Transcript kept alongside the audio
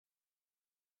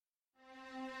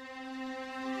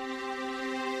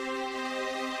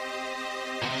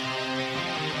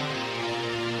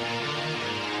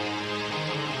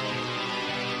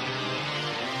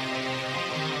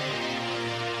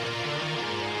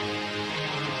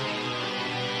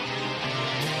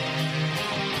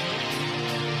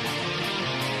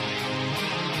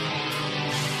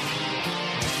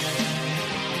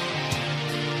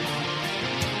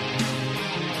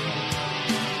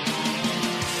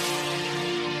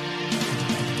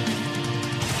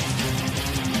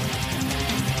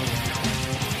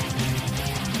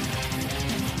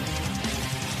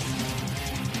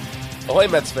Ahoy,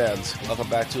 Mets fans. Welcome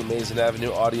back to Amazing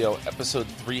Avenue Audio, episode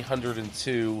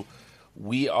 302.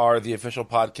 We are the official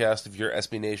podcast of your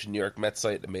SB Nation New York Mets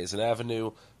site, Amazing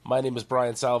Avenue. My name is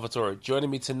Brian Salvatore. Joining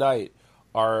me tonight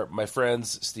are my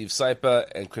friends Steve Sypa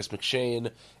and Chris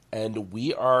McShane, and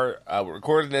we are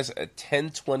recording this at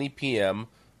 10:20 p.m.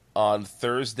 on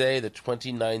Thursday, the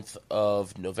 29th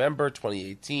of November,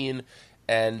 2018,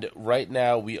 and right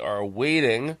now we are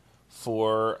waiting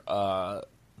for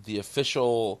the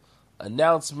official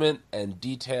announcement and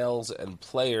details and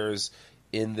players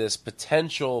in this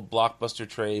potential blockbuster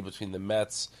trade between the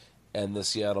Mets and the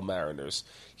Seattle Mariners.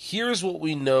 Here's what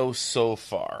we know so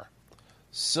far.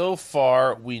 So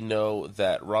far, we know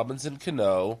that Robinson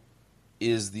Cano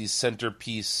is the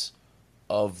centerpiece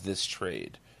of this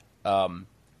trade.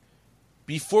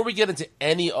 Before we get into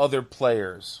any other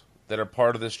players that are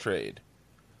part of this trade,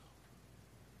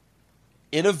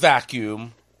 in a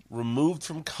vacuum, removed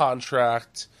from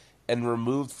contract and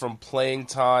removed from playing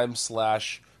time /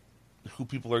 who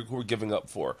are giving up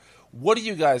for, what do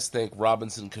you guys think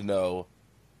Robinson Cano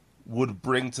would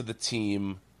bring to the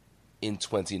team in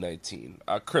 2019?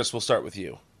 Chris, we'll start with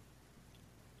you.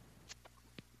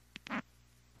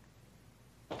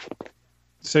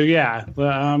 So yeah,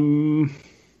 where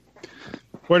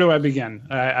do I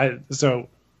begin? So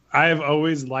I've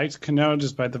always liked Cano,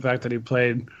 despite the fact that he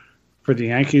played for the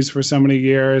Yankees for so many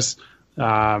years.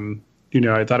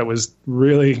 I thought it was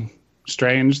really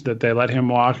strange that they let him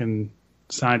walk and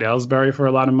signed Ellsbury for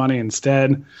a lot of money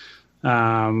instead. So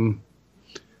I'm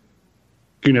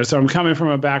coming from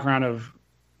a background of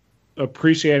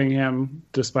appreciating him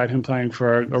despite him playing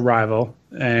for a rival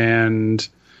and,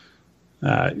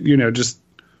 just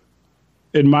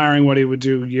admiring what he would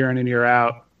do year in and year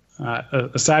out.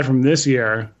 Aside from this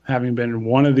year, having been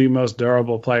one of the most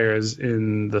durable players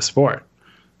in the sport,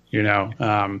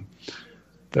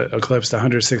 that eclipsed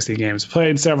 160 games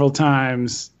played several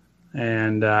times,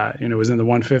 and was in the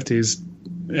 150s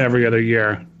every other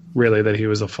year, really, that he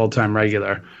was a full-time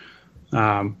regular.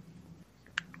 So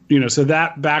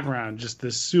that background, just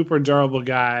this super durable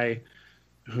guy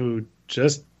who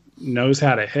just knows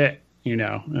how to hit,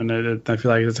 and I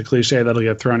feel like it's a cliche that'll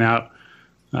get thrown out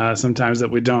sometimes that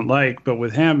we don't like, but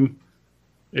with him,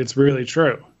 it's really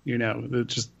true.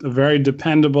 It's just a very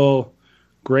dependable,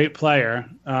 great player.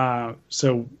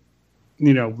 So,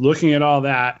 looking at all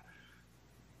that,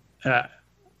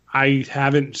 I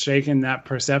haven't shaken that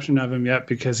perception of him yet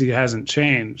because he hasn't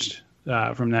changed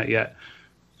from that yet.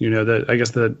 I guess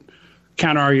the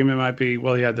counter argument might be,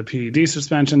 well, he had the PED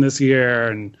suspension this year,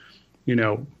 and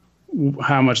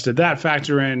how much did that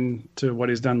factor in to what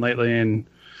he's done lately and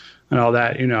all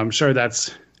that. I'm sure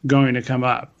that's going to come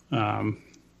up.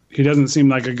 He doesn't seem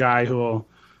like a guy who will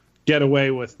get away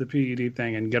with the PED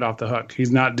thing and get off the hook.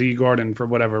 He's not D. Gordon for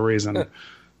whatever reason.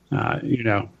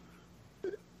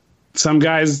 Some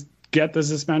guys get the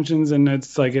suspensions and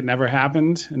it's like it never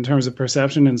happened in terms of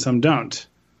perception, and some don't.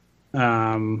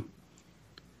 So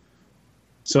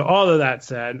all of that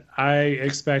said, I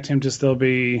expect him to still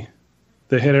be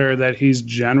the hitter that he's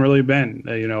generally been,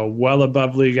 well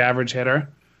above league average hitter.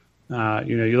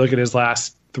 You look at his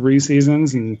last 3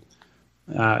 seasons and,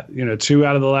 2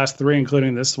 out of the last 3,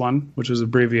 including this one, which was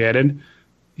abbreviated,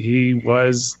 he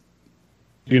was,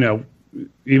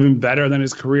 even better than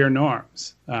his career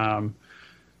norms,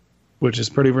 which is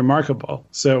pretty remarkable.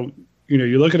 So,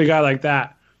 you look at a guy like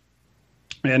that,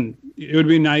 and it would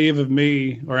be naive of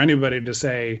me or anybody to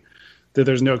say that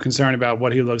there's no concern about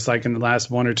what he looks like in the last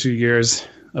 1 or 2 years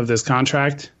of this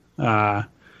contract. But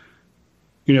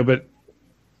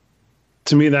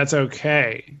to me, that's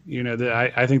okay.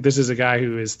 I think this is a guy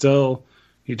who is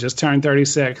he just turned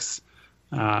 36.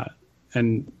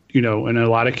 And, in a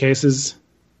lot of cases,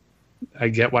 I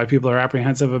get why people are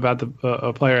apprehensive about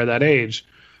a player that age,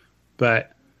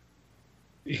 but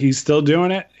he's still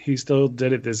doing it. He still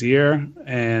did it this year.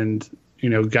 And,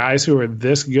 guys who are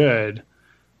this good,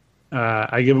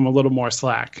 I give him a little more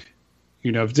slack.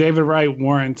 If David Wright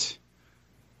weren't,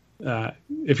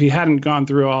 if he hadn't gone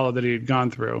through all that he'd gone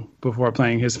through before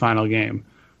playing his final game,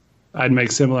 I'd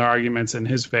make similar arguments in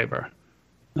his favor.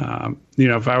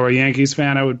 If I were a Yankees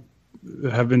fan, I would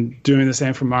have been doing the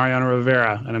same for Mariano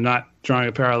Rivera. And I'm not drawing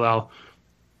a parallel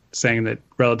saying that,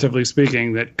 relatively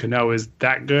speaking, that Cano is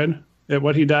that good at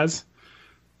what he does.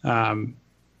 But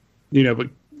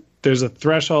there's a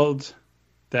threshold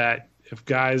that if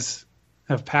guys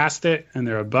have passed it and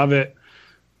they're above it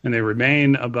and they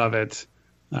remain above it,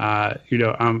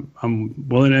 I'm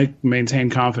willing to maintain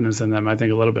confidence in them, I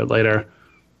think, a little bit later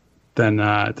than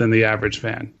the average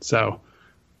fan. So,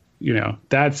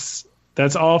 that's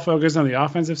all focused on the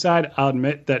offensive side. I'll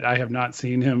admit that I have not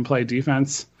seen him play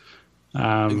defense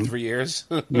In 3 years?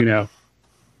 You know,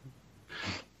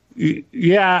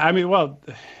 yeah. I mean, well,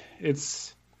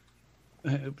 it's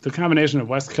the combination of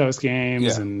West Coast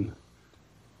games Yeah. and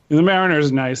the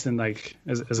Mariners are nice and like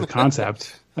as a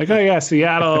concept, like oh yeah,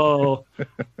 Seattle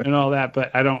and all that.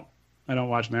 But I don't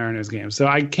watch Mariners games, so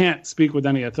I can't speak with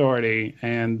any authority.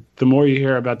 And the more you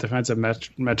hear about defensive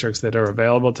metrics that are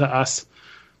available to us,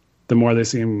 the more they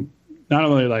seem not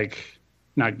only like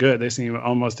not good, they seem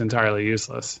almost entirely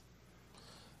useless.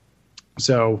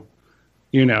 So,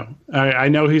 I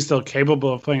know he's still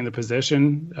capable of playing the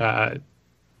position.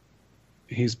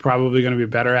 He's probably going to be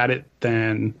better at it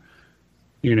than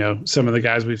some of the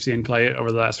guys we've seen play it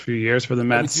over the last few years for the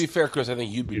Mets. To be fair, Chris, I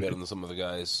think you'd be better than some of the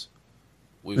guys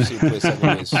we've seen play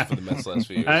second base for the Mets last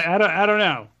few years. I don't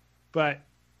know, but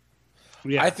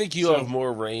yeah, I think you have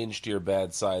more range to your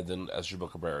bad side than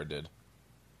Asdrubal Cabrera did.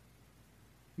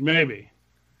 Maybe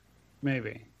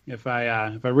if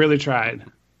I really tried.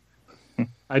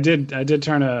 I did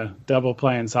turn a double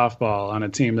play in softball on a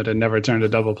team that had never turned a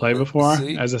double play before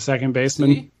as a second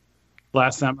baseman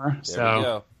last summer. There we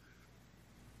go.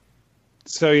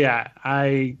 So yeah,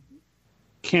 I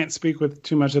can't speak with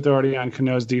too much authority on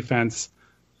Cano's defense,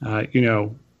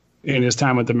 in his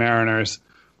time with the Mariners.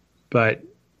 But,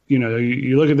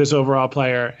 you look at this overall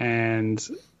player, and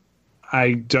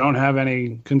I don't have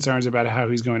any concerns about how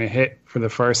he's going to hit for the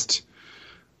first,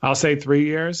 I'll say 3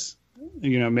 years.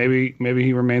 Maybe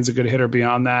he remains a good hitter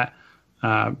beyond that.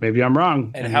 Maybe I'm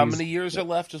wrong. And how many years are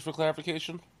left, just for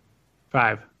clarification?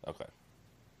 5. Okay.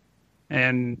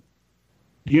 And,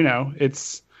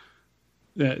 it's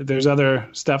there's other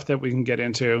stuff that we can get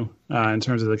into in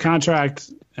terms of the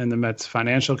contract and the Mets'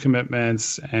 financial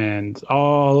commitments and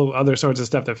all other sorts of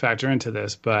stuff that factor into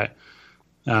this. But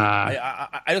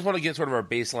I just want to get sort of our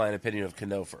baseline opinion of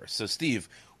Cano first. So, Steve,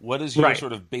 what is your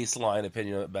sort of baseline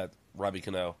opinion about Robbie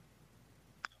Cano?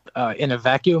 In a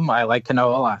vacuum, I like Cano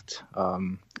a lot.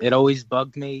 It always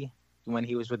bugged me when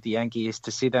he was with the Yankees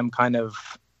to see them kind of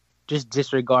just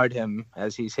disregard him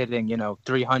as he's hitting,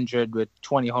 300 with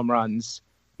 20 home runs.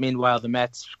 Meanwhile, the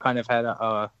Mets kind of had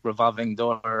a revolving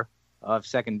door of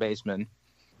second baseman.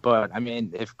 But, I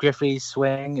mean, if Griffey's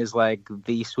swing is like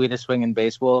the sweetest swing in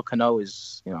baseball, Cano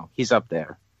is, he's up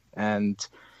there. And,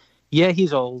 yeah,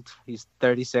 he's old. He's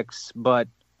 36, but...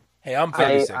 Hey, I'm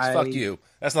 36. Fuck you.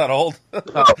 That's not old.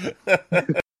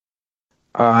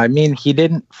 I mean, he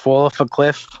didn't fall off a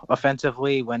cliff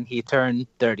offensively when he turned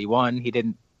 31. He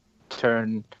didn't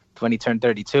turn when he turned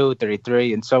 32,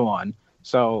 33, and so on.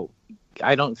 So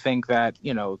I don't think that,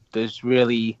 there's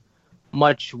really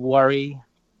much worry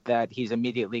that he's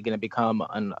immediately going to become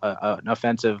an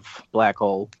offensive black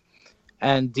hole.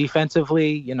 And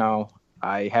defensively,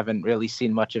 I haven't really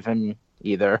seen much of him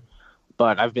either.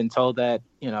 But I've been told that,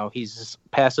 he's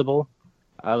passable.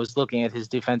 I was looking at his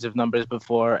defensive numbers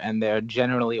before, and they're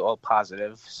generally all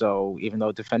positive. So even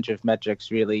though defensive metrics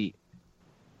really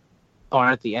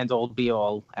aren't the end-all,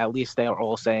 be-all, at least they are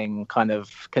all saying kind of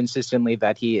consistently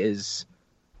that he is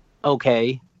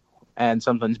okay, and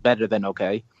something's better than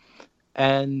okay.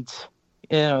 And,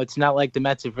 it's not like the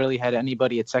Mets have really had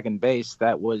anybody at second base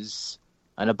that was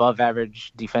an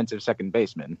above-average defensive second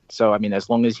baseman. So, I mean, as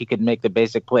long as he could make the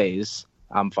basic plays,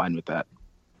 I'm fine with that.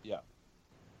 Yeah.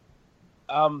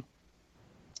 I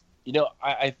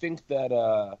think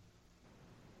that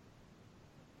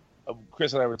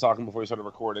Chris and I were talking before we started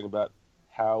recording about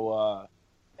how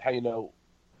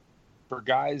for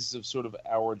guys of sort of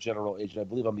our general age, and I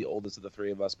believe I'm the oldest of the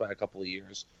three of us by a couple of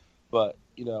years, but,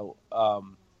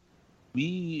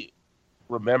 we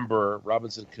remember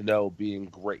Robinson Cano being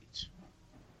great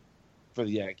for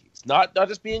the Yankees. Not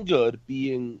just being good,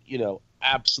 being,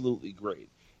 absolutely great.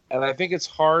 And I think it's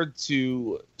hard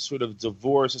to sort of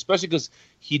divorce, especially because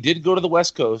he did go to the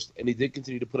West Coast and he did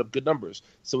continue to put up good numbers.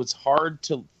 So it's hard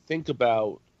to think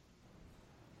about.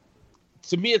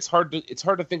 To me, it's hard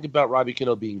to think about Robbie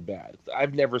Cano being bad.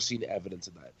 I've never seen evidence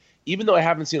of that. Even though I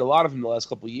haven't seen a lot of him the last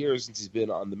couple of years since he's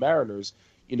been on the Mariners,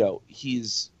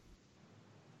 he's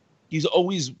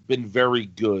always been very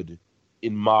good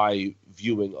in my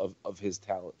viewing of his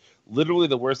talent. Literally,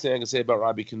 the worst thing I can say about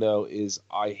Robbie Cano is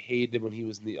I hated him when he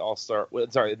was in the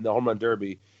in the Home Run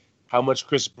Derby, how much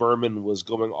Chris Berman was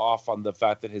going off on the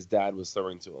fact that his dad was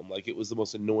throwing to him. Like, it was the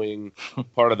most annoying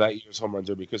part of that year's Home Run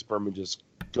Derby. Chris Berman just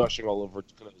gushing all over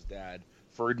Cano's dad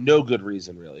for no good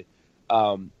reason, really.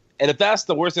 And if that's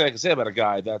the worst thing I can say about a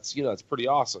guy, that's pretty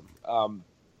awesome.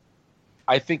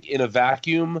 I think in a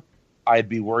vacuum, I'd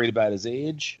be worried about his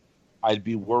age. I'd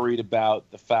be worried about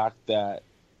the fact that,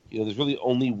 there's really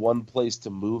only one place to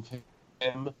move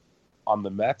him on the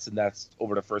Mets, and that's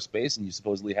over to first base, and you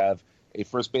supposedly have a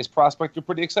first base prospect you're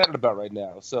pretty excited about right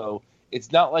now. So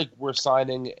it's not like we're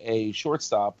signing a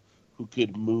shortstop who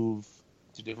could move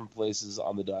to different places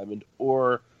on the diamond,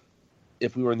 or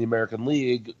if we were in the American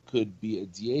League, could be a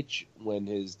DH when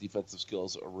his defensive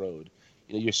skills erode.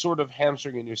 You're sort of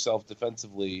hamstringing yourself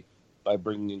defensively by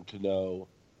bringing in Cano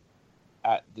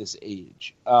at this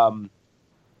age. Now,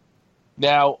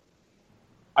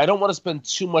 I don't want to spend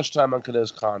too much time on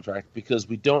Cano's contract because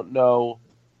we don't know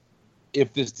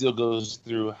if this deal goes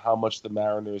through how much the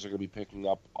Mariners are going to be picking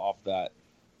up off that.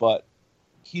 But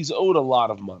he's owed a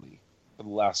lot of money for the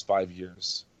last 5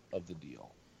 years of the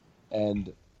deal.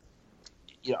 And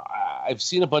I've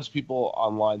seen a bunch of people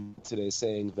online today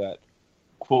saying that,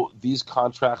 quote, these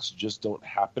contracts just don't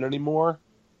happen anymore.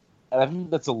 And I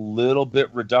think that's a little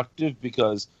bit reductive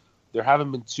because there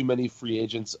haven't been too many free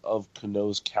agents of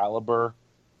Cano's caliber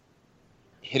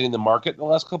hitting the market in the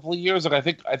last couple of years. And I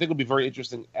think it'll be very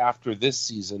interesting after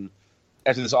this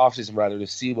offseason rather, to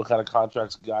see what kind of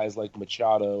contracts guys like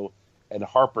Machado and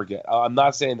Harper get. I'm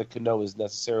not saying that Cano is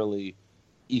necessarily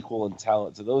equal in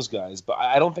talent to those guys, but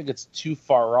I don't think it's too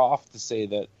far off to say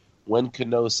that when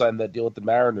Cano signed that deal with the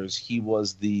Mariners, he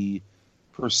was the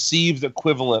perceived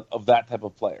equivalent of that type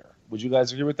of player. Would you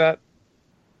guys agree with that?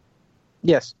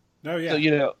 Yes. Oh,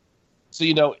 yeah.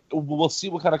 So, we'll see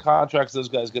what kind of contracts those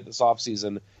guys get this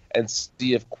offseason and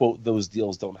see if, quote, those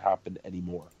deals don't happen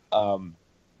anymore.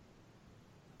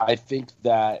 I think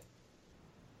that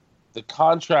the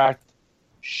contract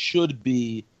should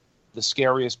be the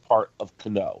scariest part of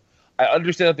Cano. I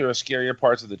understand that there are scarier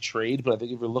parts of the trade, but I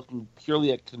think if you're looking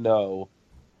purely at Cano,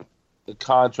 the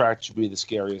contract should be the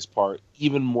scariest part,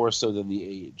 even more so than the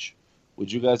age.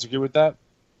 Would you guys agree with that?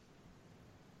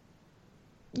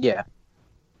 Yeah.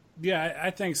 Yeah,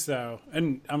 I think so.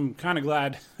 And I'm kind of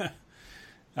glad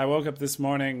I woke up this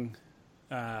morning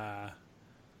fairly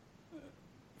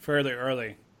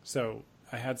early, so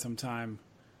I had some time,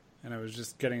 and I was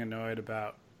just getting annoyed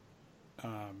about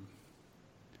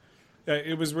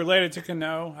it was related to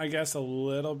Cano, I guess, a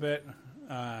little bit,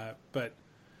 but,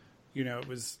 it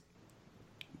was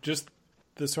just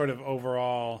the sort of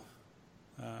overall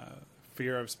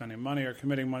fear of spending money or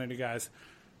committing money to guys.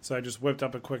 So I just whipped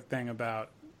up a quick thing about,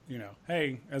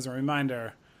 hey, as a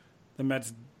reminder, the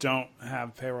Mets don't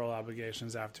have payroll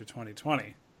obligations after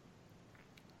 2020.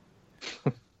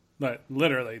 But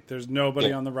literally, there's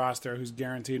nobody on the roster who's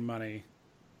guaranteed money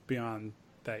beyond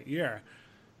that year.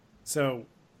 So,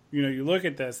 you look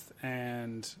at this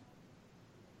and,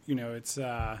 it's,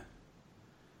 I'd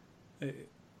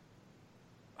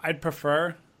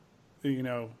prefer,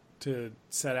 to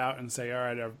set out and say, all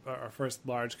right, our first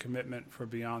large commitment for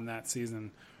beyond that season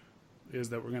is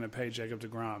that we're going to pay Jacob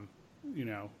deGrom,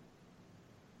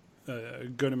 a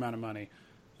good amount of money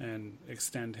and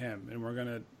extend him. And we're going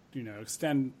to,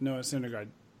 extend Noah Syndergaard,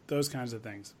 those kinds of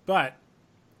things. But,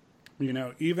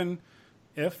 even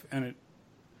if, and it,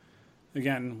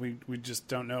 again, we just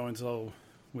don't know until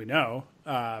we know,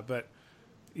 but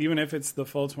even if it's the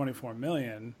full $24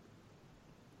 million,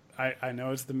 I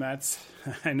know it's the Mets.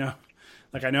 I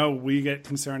know we get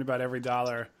concerned about every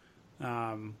dollar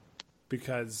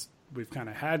because we've kind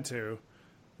of had to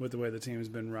with the way the team has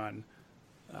been run.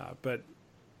 But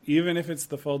even if it's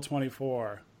the full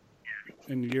 24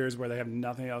 in years where they have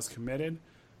nothing else committed,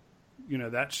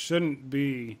 that shouldn't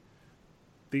be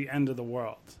the end of the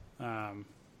world.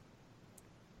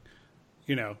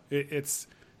 It's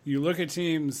you look at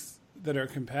teams that are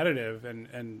competitive,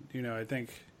 and I think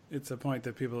it's a point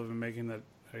that people have been making that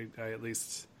I at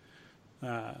least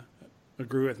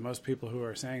agree with most people who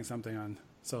are saying something on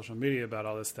social media about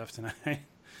all this stuff tonight,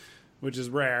 which is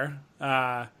rare.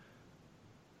 But,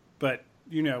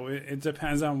 it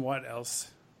depends on what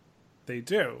else they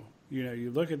do.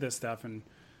 You look at this stuff and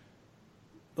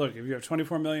look, if you have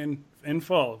 $24 million in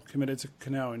full committed to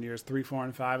Cano in years 3, 4,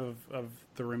 and 5 of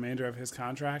the remainder of his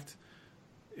contract,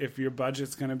 if your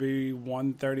budget's going to be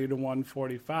 130 to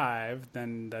 145,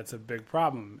 then that's a big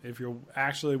problem. If you're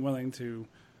actually willing to,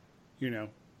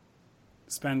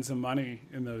 spend some money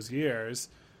in those years,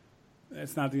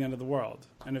 it's not the end of the world.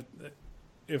 And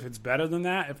if it's better than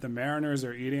that, if the Mariners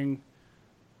are eating,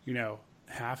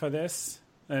 half of this,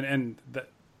 and the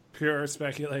pure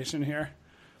speculation here,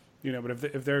 but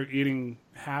if they're eating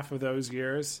half of those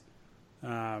years,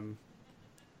 that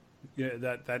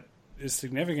is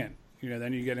significant.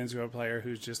 Then you get into a player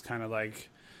who's just kind of like,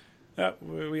 oh,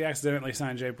 we accidentally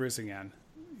signed Jay Bruce again,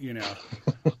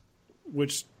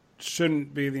 which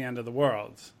shouldn't be the end of the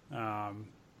world.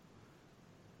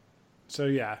 So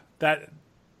yeah, that's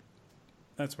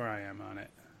where I am on it.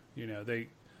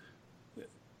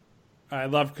 I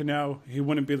love Cano. He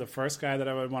wouldn't be the first guy that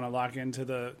I would want to lock into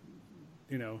the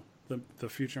the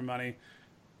future money,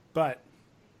 but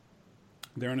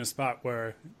they're in a spot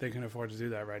where they can afford to do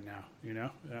that right now.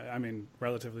 I mean,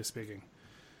 relatively speaking.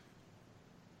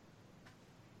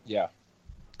 Yeah.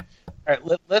 All right,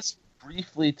 let's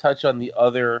briefly touch on the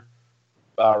other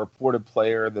reported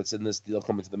player that's in this deal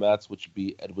coming to the Mets, which would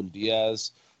be Edwin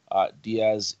Diaz.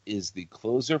 Diaz is the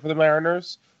closer for the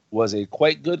Mariners, was a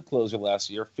quite good closer last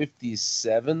year,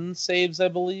 57 saves, I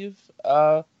believe,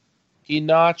 he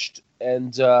notched.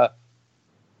 And, I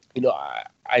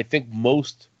think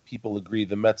most people agree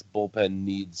the Mets bullpen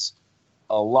needs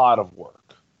a lot of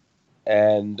work.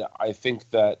 And I think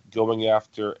that going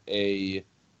after a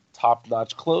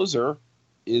top-notch closer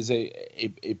is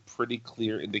a pretty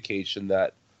clear indication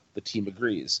that the team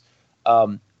agrees.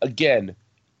 Again,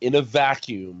 in a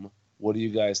vacuum, what do you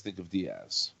guys think of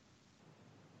Diaz?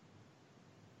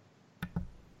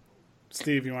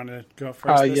 Steve, you want to go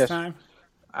first this yes. time?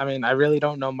 I mean, I really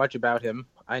don't know much about him.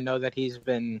 I know that he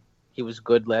was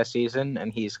good last season,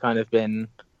 and he's kind of been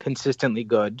consistently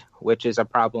good, which is a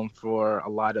problem for a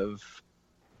lot of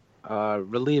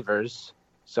relievers.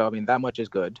 So, I mean, that much is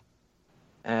good.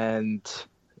 And,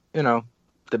 the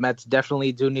Mets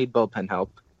definitely do need bullpen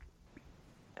help.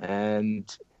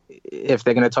 And if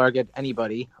they're going to target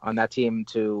anybody on that team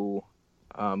to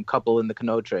couple in the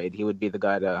Cano trade, he would be the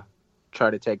guy to try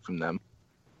to take from them.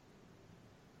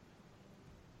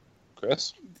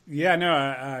 Chris? Yeah, no,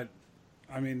 I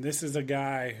mean, this is a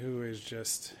guy who is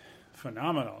just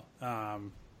phenomenal.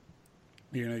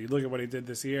 You look at what he did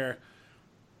this year,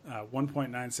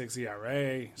 1.96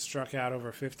 ERA, struck out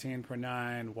over 15 per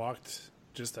nine, walked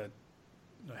just a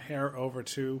hair over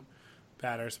 2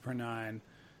 batters per nine.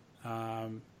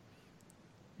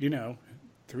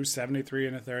 Threw 73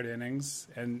 in the third innings,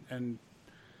 and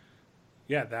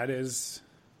yeah, that is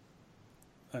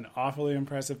an awfully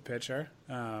impressive pitcher.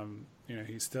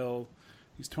 He's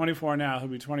 24 now. He'll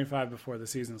be 25 before the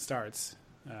season starts.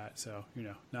 So,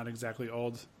 not exactly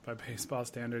old by baseball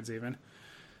standards even.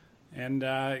 And,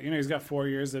 he's got 4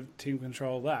 years of team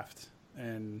control left.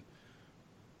 And,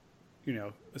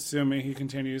 assuming he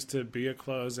continues to be a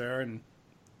closer and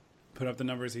put up the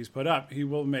numbers he's put up, he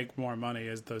will make more money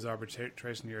as those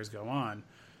arbitration years go on.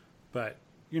 But,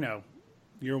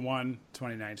 year 1,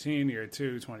 2019, year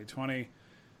 2, 2020,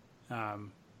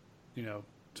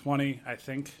 20, I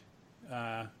think,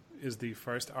 is the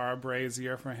first Arb raise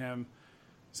year for him.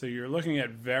 So you're looking at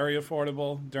very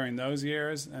affordable during those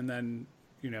years, and then,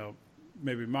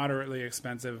 maybe moderately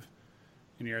expensive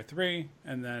in year 3,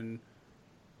 and then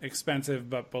expensive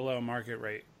but below market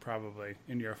rate probably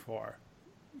in year 4.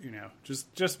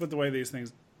 Just with the way these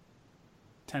things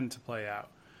tend to play out.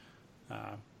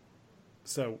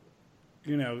 So,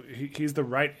 he's the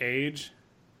right age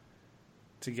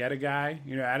to get a guy.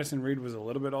 Addison Reed was a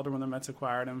little bit older when the Mets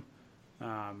acquired him,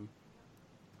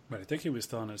 but I think he was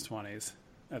still in his 20s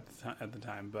at the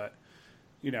time. But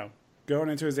going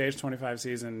into his age 25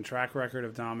 season, track record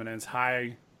of dominance,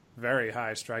 very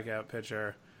high strikeout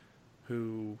pitcher,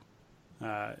 who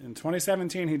in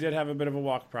 2017 he did have a bit of a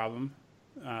walk problem,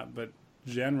 but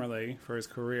generally for his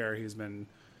career he's been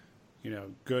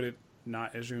good at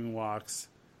not issuing walks,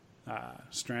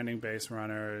 stranding base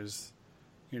runners.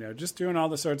 Just doing all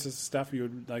the sorts of stuff you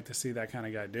would like to see that kind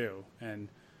of guy do. And,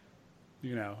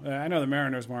 I know the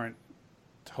Mariners weren't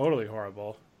totally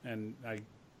horrible, and I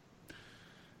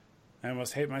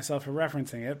almost hate myself for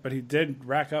referencing it, but he did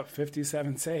rack up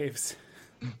 57 saves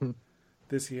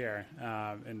this year.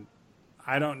 And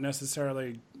I don't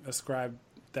necessarily ascribe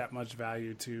that much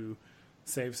value to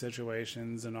save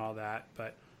situations and all that,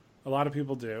 but a lot of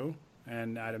people do,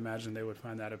 and I'd imagine they would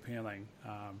find that appealing.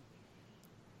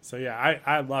 So, yeah,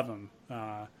 I love him.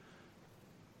 Part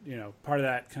of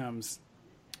that comes,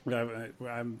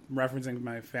 I'm referencing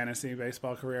my fantasy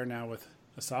baseball career now with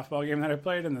a softball game that I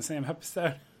played in the same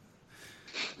episode.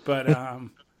 But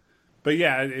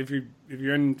yeah, if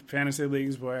you're in fantasy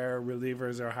leagues where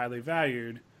relievers are highly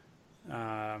valued,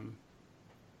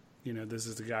 this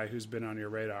is the guy who's been on your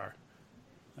radar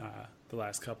the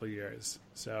last couple of years.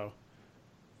 So,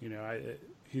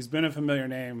 he's been a familiar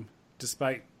name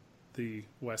despite the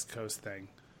West Coast thing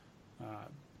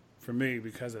for me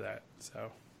because of that.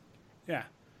 So, yeah.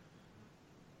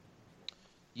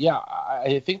 Yeah,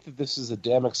 I think that this is a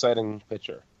damn exciting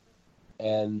pitcher,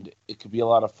 and it could be a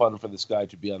lot of fun for this guy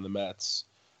to be on the Mets.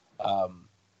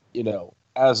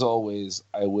 As always,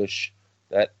 I wish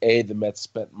that A, the Mets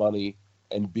spent money,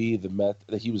 and B,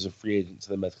 that he was a free agent,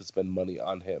 so the Mets could spend money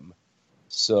on him,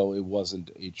 so it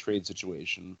wasn't a trade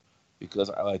situation, because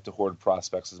I like to hoard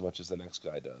prospects as much as the next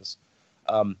guy does.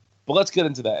 But let's get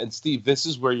into that. And Steve, this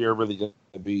is where you're really going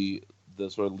to be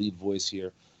the sort of lead voice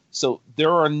here. So there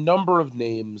are a number of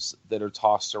names that are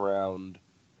tossed around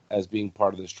as being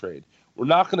part of this trade. We're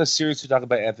not going to seriously talk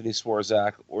about Anthony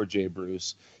Swarzak or Jay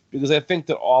Bruce because I think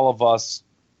that all of us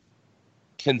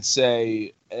can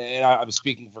say, and I'm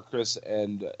speaking for Chris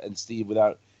and Steve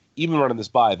without even running this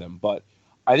by them, but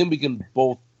I think we can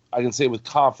both, I can say with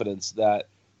confidence that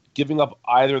giving up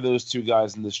either of those two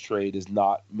guys in this trade is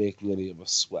not making any of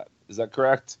us sweat. Is that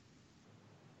correct?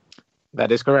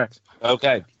 That is correct.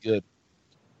 Okay, good.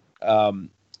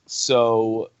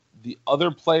 So the other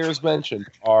players mentioned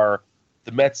are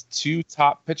the Mets' two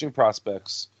top pitching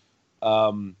prospects.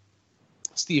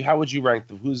 Steve, how would you rank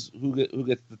them? Who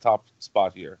gets the top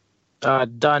spot here?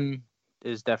 Dunn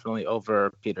is definitely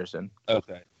over Peterson.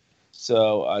 Okay,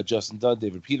 so Justin Dunn,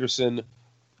 David Peterson,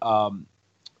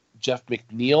 Jeff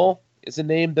McNeil is a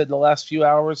name that in the last few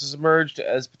hours has emerged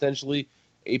as potentially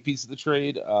a piece of the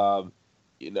trade.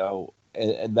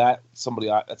 And that's somebody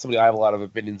I have a lot of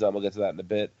opinions on. We'll get to that in a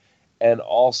bit. And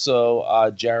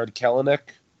also Jared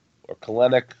Kelenic, or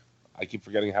Kelenic. I keep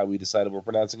forgetting how we decided we're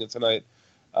pronouncing it tonight.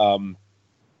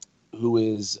 Who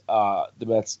is the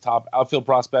Mets' top outfield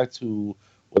prospect, who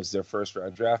was their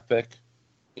first-round draft pick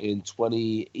in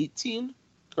 2018,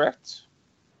 correct?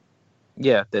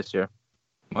 Yeah, this year.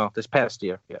 Well, this past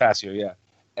year. Yeah. Past year, yeah.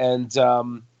 And,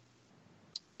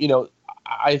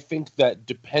 I think that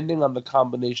depending on the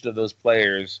combination of those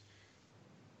players,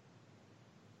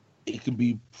 it can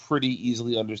be pretty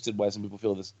easily understood why some people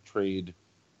feel this trade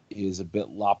is a bit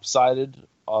lopsided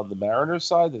on the Mariners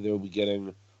side, that they will be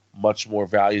getting much more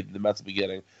value than the Mets will be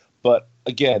getting. But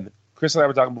again, Chris and I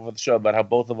were talking before the show about how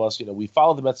both of us, we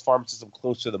follow the Mets farm system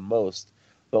closer than most,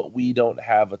 but we don't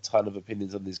have a ton of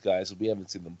opinions on these guys. We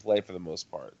haven't seen them play for the most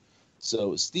part.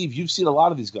 So, Steve, you've seen a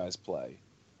lot of these guys play.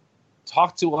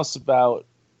 Talk to us about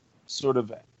sort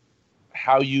of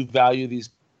how you value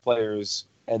these players,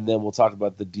 and then we'll talk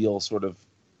about the deal sort of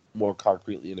more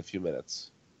concretely in a few minutes.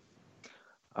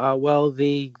 Well,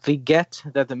 the get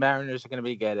that the Mariners are going to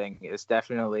be getting is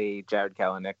definitely Jared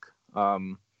Kelenic.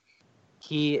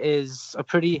 He is a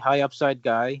pretty high upside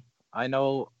guy. I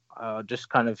know, just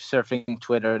kind of surfing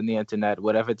Twitter and the internet,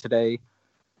 whatever today,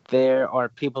 there are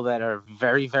people that are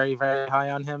very, very, very high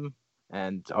on him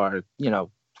and are,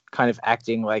 kind of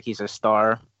acting like he's a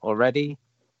star already.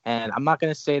 And I'm not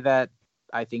going to say that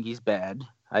I think he's bad.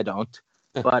 I don't.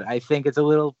 But I think it's a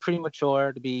little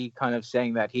premature to be kind of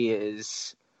saying that he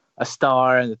is a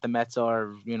star and that the Mets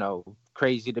are,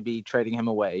 crazy to be trading him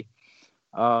away.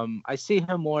 I see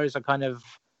him more as a kind of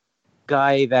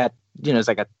guy that, is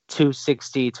like a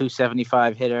 260,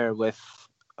 275 hitter with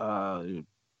 20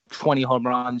 home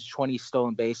runs, 20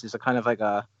 stolen bases, a kind of like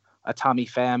a Tommy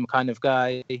Pham kind of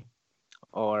guy,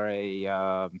 or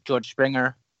a George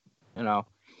Springer.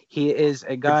 He is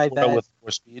a guy that with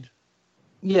more speed.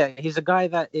 Yeah, he's a guy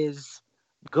that is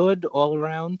good all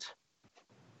around.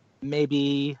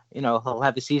 Maybe, he'll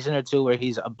have a season or two where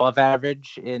he's above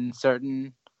average in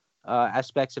certain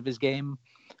aspects of his game.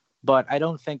 But I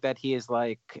don't think that he is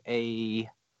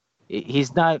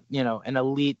he's not, an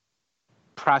elite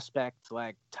prospect,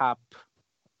 like top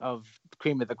of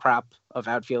cream of the crop of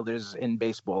outfielders in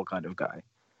baseball kind of guy.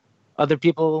 Other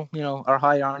people, are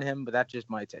high on him, but that's just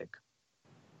my take.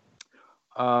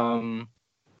 The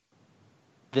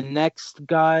next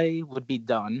guy would be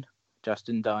Dunn,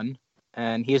 Justin Dunn.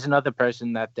 And he's another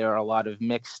person that there are a lot of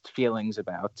mixed feelings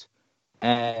about.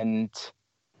 And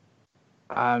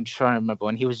I'm trying to remember,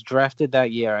 when he was drafted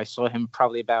that year, I saw him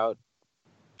probably about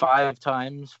 4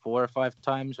 or 5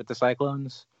 times with the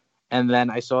Cyclones. And then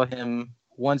I saw him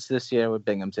once this year with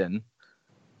Binghamton.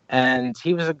 And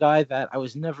he was a guy that I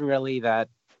was never really that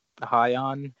high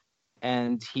on.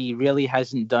 And he really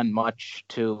hasn't done much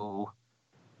to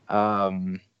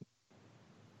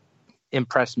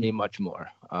impress me much more.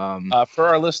 For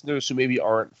our listeners who maybe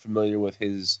aren't familiar with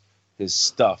his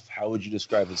stuff, how would you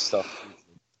describe his stuff?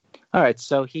 All right,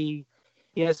 so he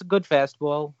has a good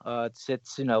fastball. It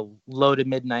sits, low to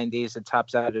mid 90s. It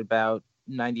tops out at about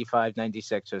 95,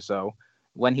 96 or so.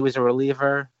 When he was a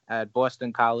reliever at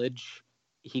Boston College,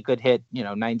 he could hit,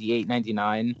 98,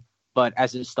 99. But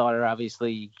as a starter,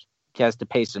 obviously, he has to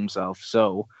pace himself.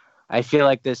 So I feel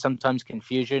like there's sometimes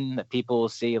confusion that people will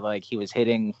see like he was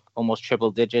hitting almost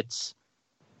triple digits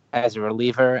as a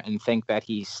reliever and think that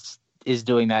he is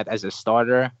doing that as a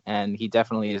starter, and he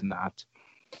definitely is not.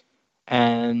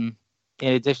 And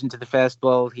in addition to the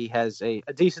fastball, he has a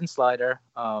decent slider.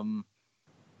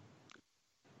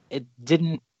 It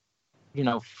didn't,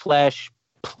 flash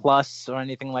plus or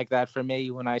anything like that for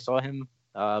me when I saw him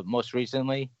most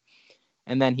recently.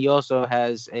 And then he also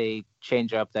has a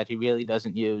changeup that he really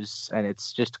doesn't use, and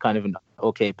it's just kind of an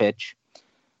okay pitch.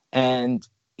 And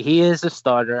he is a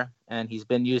starter, and he's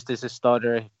been used as a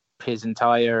starter his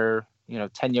entire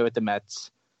tenure with the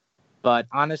Mets. But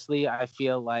honestly, I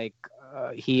feel like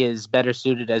he is better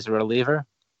suited as a reliever.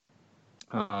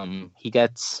 He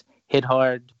gets hit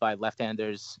hard by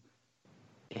left-handers.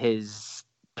 His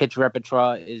pitch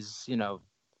repertoire is,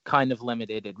 kind of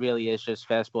limited. It really is just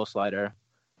fastball, slider,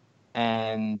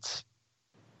 and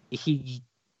he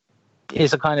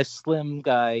is a kind of slim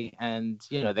guy, and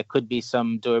there could be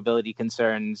some durability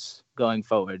concerns going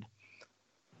forward.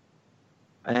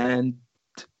 And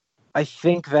I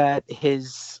think that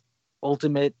his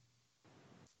ultimate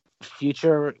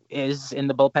future is in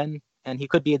the bullpen, and he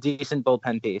could be a decent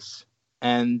bullpen piece.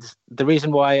 And the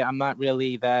reason why I'm not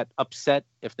really that upset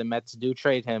if the Mets do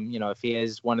trade him, if he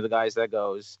is one of the guys that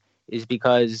goes, is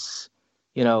because,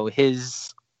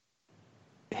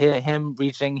 him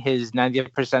reaching his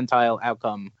 90th percentile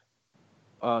outcome,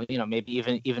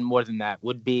 maybe even more than that,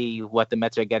 would be what the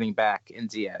Mets are getting back in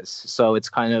Diaz. So it's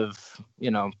kind of,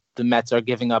 the Mets are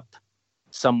giving up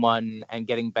someone and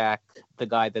getting back the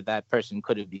guy that person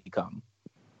could have become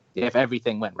if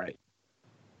everything went right.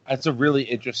 That's a really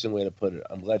interesting way to put it.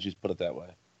 I'm glad you put it that way.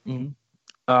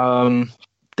 Mm-hmm.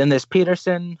 Then there's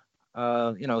Peterson.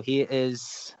 He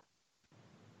is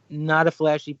not a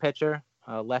flashy pitcher.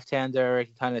 Left-hander. He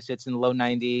kind of sits in the low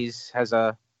 90s, has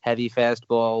a heavy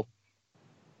fastball.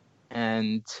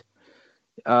 And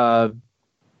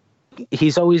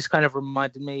he's always kind of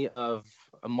reminded me of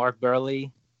a Mark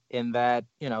Burley in that,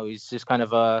 he's just kind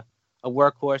of a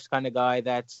workhorse kind of guy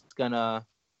that's going to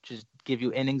just give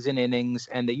you innings and innings,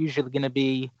 and they're usually going to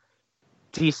be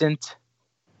decent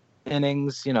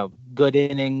innings, good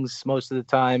innings most of the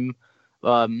time.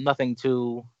 Nothing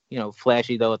too,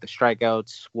 flashy, though, with the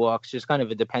strikeouts, walks, just kind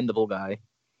of a dependable guy.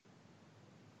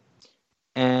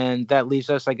 And that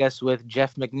leaves us, I guess, with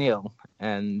Jeff McNeil.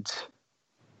 And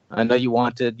I know you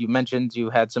mentioned you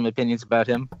had some opinions about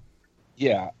him.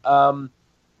 Yeah.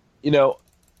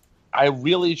 I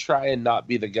really try and not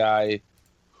be the guy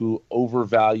who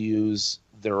overvalues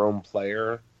their own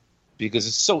player, because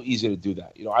it's so easy to do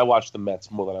that. I watch the Mets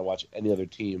more than I watch any other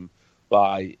team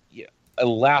by a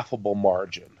laughable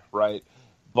margin, right?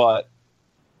 But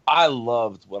I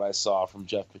loved what I saw from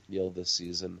Jeff McNeil this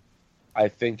season. I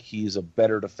think he's a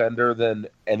better defender than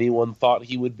anyone thought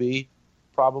he would be,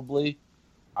 probably.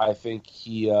 I think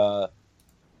he was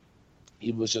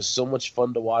just so much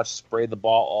fun to watch, spray the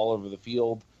ball all over the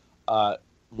field.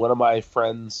 One of my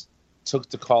friends took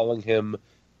to calling him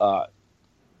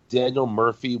Daniel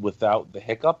Murphy without the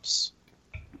hiccups.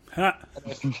 And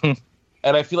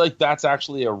I feel like that's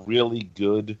actually a really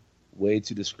good way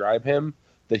to describe him,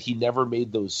 that he never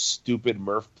made those stupid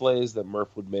Murph plays that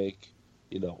Murph would make,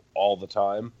 all the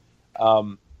time.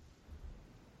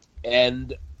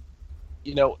 And,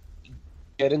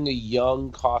 getting a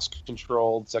young,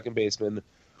 cost-controlled second baseman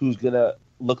who's going to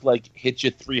look like hit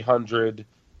you 300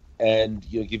 and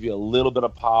give you a little bit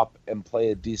of pop and play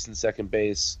a decent second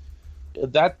base,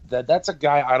 that's a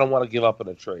guy I don't want to give up in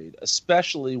a trade,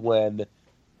 especially when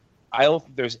I don't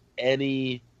think there's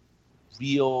any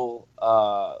real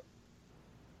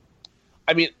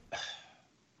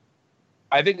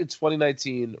I think in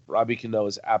 2019, Robbie Cano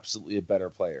is absolutely a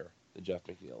better player than Jeff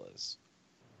McNeil is.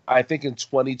 I think in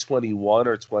 2021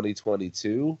 or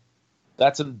 2022,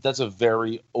 that's a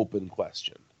very open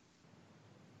question.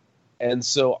 And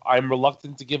so I'm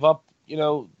reluctant to give up,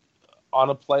 on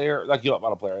a player. Not give up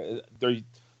on a player. They're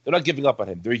not giving up on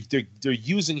him. They're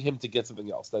using him to get something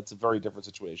else. That's a very different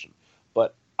situation.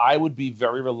 But I would be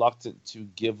very reluctant to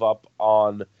give up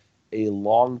on a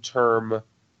long-term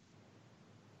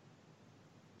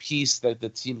piece that the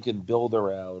team can build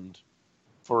around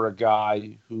for a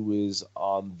guy who is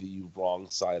on the wrong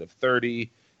side of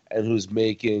 30 and who's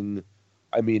making,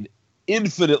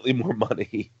 infinitely more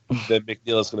money than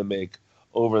McNeil is going to make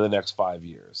over the next 5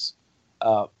 years.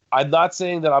 I'm not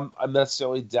saying that I'm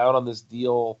necessarily down on this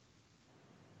deal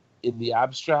in the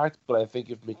abstract, but I think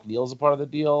if McNeil's a part of the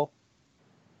deal,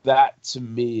 that to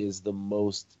me is the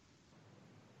most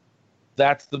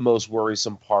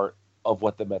worrisome part of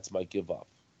what the Mets might give up.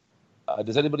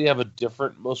 Does anybody have a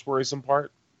different most worrisome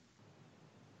part?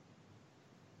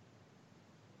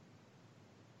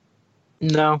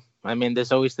 No.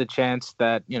 There's always the chance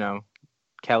that,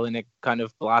 Kelenic kind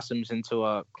of blossoms into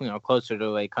a, closer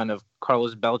to a kind of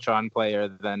Carlos Beltran player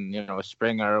than, a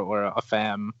Springer or a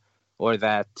Pham, or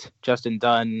that Justin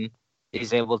Dunn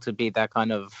is able to be that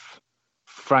kind of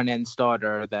front-end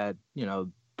starter that,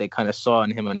 they kind of saw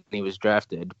in him when he was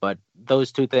drafted. But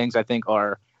those two things, I think,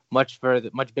 are much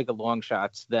bigger long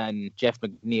shots than Jeff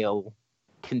McNeil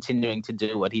continuing to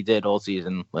do what he did all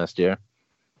season last year.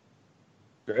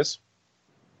 Chris?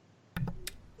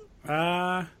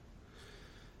 Yeah,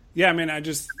 I mean,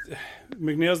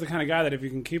 McNeil's the kind of guy that if you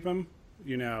can keep him,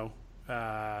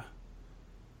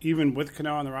 even with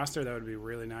Cano on the roster, that would be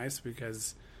really nice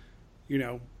because,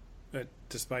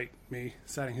 despite me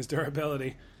citing his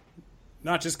durability,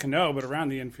 not just Cano, but around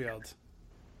the infield,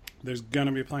 there's going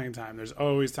to be playing time. There's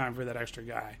always time for that extra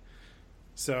guy.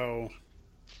 So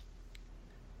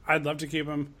I'd love to keep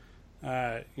him.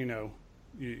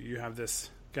 You have this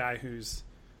guy who's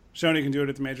shown he can do it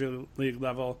at the major league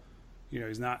level.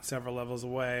 He's not several levels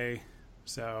away.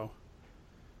 So,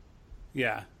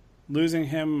 yeah. Losing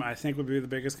him, I think, would be the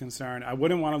biggest concern. I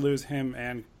wouldn't want to lose him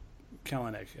and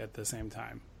Kelenic at the same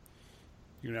time.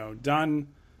 Dunn,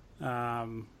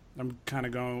 I'm kind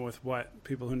of going with what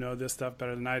people who know this stuff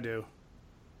better than I do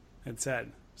had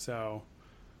said. So,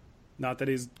 not that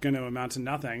he's going to amount to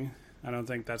nothing. I don't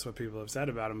think that's what people have said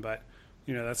about him, but,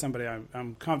 that's somebody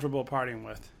I'm comfortable partying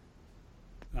with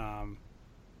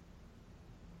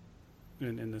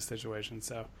in this situation.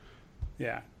 So,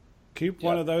 yeah. Keep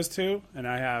one of those two, and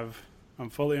I'm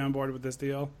fully on board with this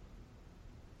deal.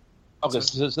 Okay,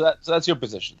 so that's your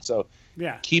position. So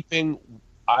yeah, keeping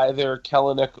either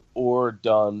Kelenic or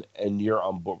Dunn, and you're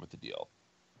on board with the deal.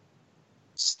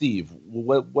 Steve,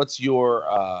 what's your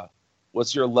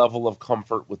level of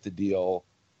comfort with the deal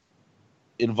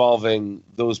involving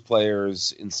those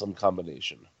players in some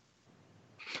combination?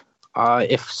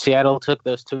 If Seattle took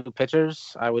those two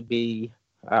pitchers, I would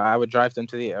drive them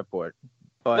to the airport.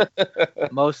 But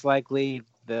most likely,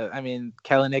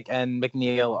 Kelenic and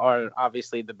McNeil are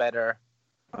obviously the better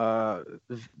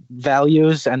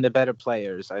values and the better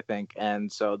players, I think.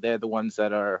 And so they're the ones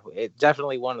that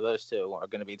definitely one of those two are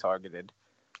going to be targeted.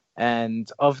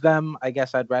 And of them, I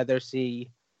guess I'd rather see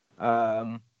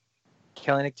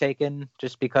Kelenic taken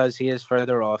just because he is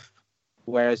further off.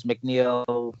 Whereas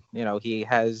McNeil, he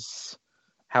has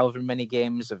however many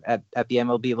games at the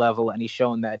MLB level, and he's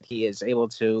shown that he is able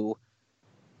to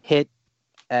hit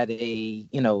at a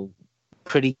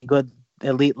pretty good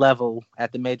elite level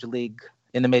in the major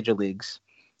leagues,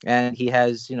 and he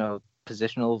has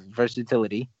positional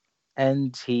versatility,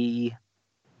 and he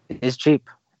is cheap,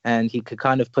 and he could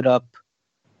kind of put up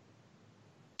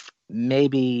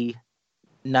maybe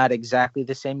not exactly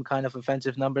the same kind of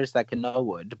offensive numbers that Cano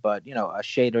would, but a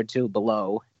shade or two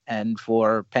below, and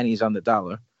for pennies on the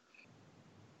dollar.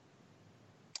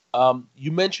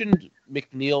 You mentioned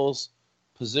McNeil's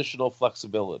positional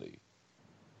flexibility.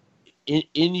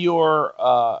 In your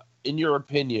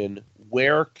opinion,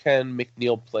 where can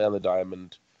McNeil play on the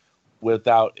diamond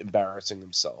without embarrassing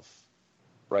himself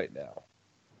right now?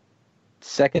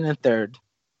 Second and third.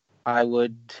 I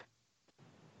would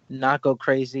not go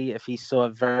crazy if he saw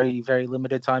very, very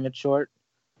limited time at short.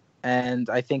 And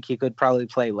I think he could probably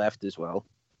play left as well.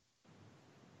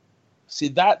 See,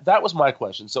 that was my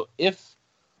question. So if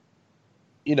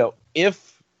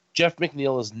Jeff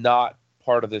McNeil is not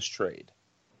part of this trade,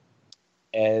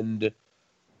 and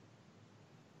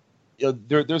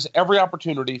there's every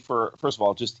opportunity for, first of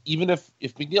all, just even if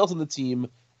McNeil's on the team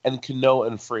and Cano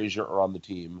and Frazier are on the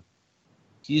team,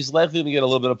 he's likely to get a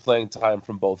little bit of playing time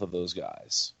from both of those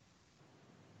guys.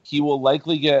 He will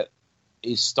likely get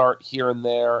a start here and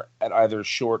there at either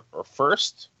short or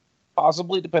first,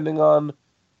 possibly, depending on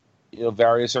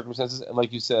various circumstances. And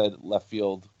like you said, left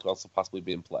field could also possibly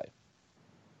be in play.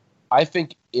 I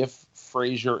think if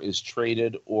Frazier is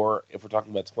traded, or if we're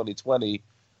talking about 2020,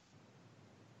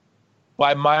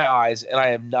 by my eyes, and I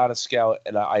am not a scout,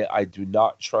 and I do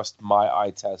not trust my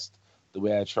eye test the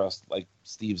way I trust like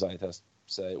Steve's eye test,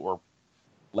 say, or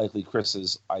likely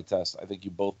Chris's eye test. I think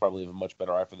you both probably have a much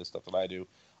better eye for this stuff than I do.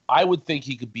 I would think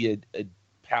he could be a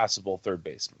passable third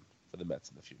baseman for the Mets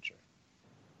in the future.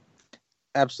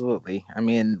 Absolutely. I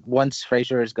mean, once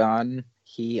Frazier is gone,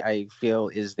 he, I feel,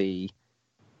 is the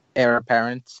heir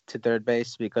apparent to third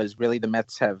base, because really the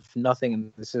Mets have nothing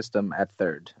in the system at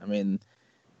third. I mean,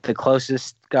 the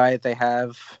closest guy they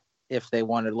have, if they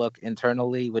want to look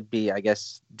internally, would be, I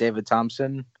guess, David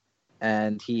Thompson.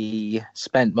 And he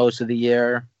spent most of the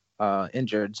year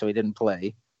injured, so he didn't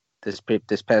play this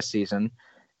past season.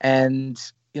 And,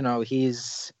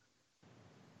 he's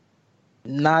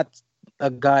not a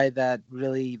guy that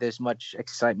really there's much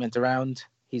excitement around.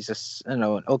 He's an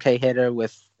okay hitter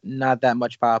with not that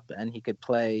much pop, and he could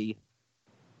play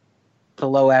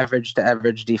below average to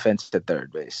average defense at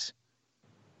third base.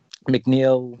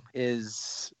 McNeil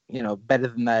is, better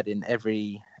than that in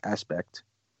every aspect.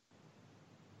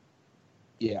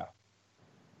 Yeah.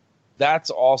 That's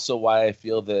also why I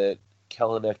feel that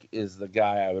Kelenic is the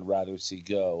guy I would rather see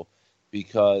go,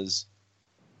 because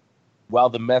while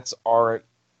the Mets aren't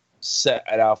set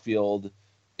at outfield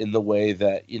in the way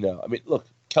that, look,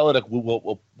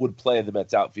 Kelenic would play in the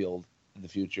Mets outfield in the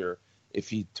future if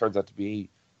he turns out to be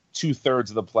 2/3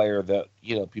 of the player that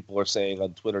people are saying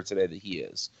on Twitter today that he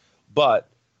is. But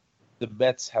the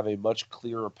Mets have a much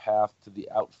clearer path to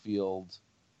the outfield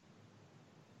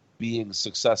being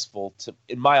successful,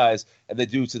 in my eyes, and they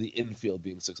do to the infield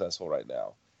being successful right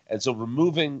now. And so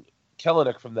removing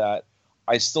Kelenic from that,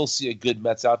 I still see a good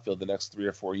Mets outfield the next 3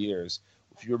 or 4 years.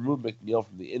 If you remove McNeil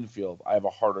from the infield, I have a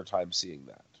harder time seeing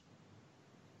that,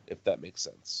 if that makes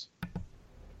sense.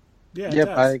 Yeah, yep,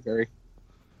 I agree.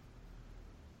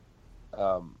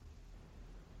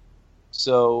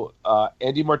 So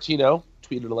Andy Martino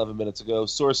tweeted 11 minutes ago,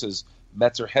 sources,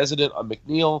 Mets are hesitant on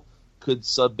McNeil, could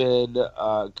sub in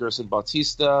Gerson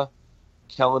Bautista,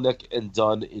 Kelenic, and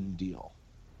Dunn in deal.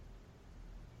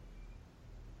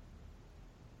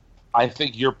 I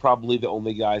think you're probably the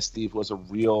only guy, Steve, who has a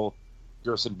real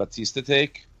Gerson Bautista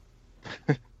take.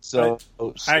 So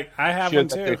I have one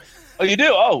too. Oh, you do?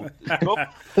 Oh,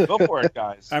 go for it,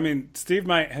 guys. I mean, Steve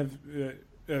might have.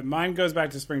 Mine goes back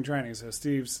to spring training, so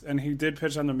Steve's, and he did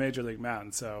pitch on the Major League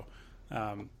mound, so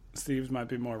Steve's might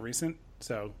be more recent.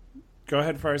 So go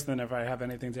ahead first, then if I have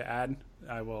anything to add,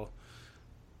 I will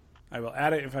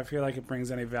add it if I feel like it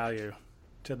brings any value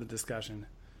to the discussion.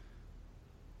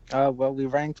 Well, we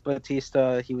ranked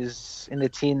Bautista. He was in the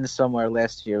teens somewhere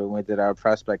last year when we did our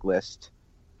prospect list.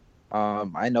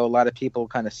 I know a lot of people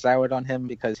kind of soured on him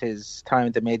because his time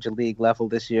at the Major League level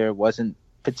this year wasn't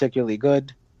particularly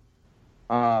good.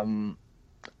 I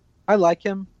like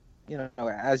him,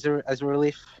 as a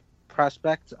relief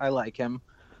prospect. I like him.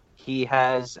 He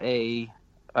has a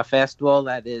fastball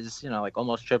that is, like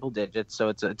almost triple digits, so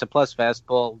it's a plus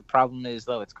fastball. The problem is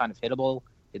though it's kind of hittable.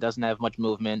 It doesn't have much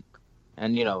movement,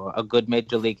 and a good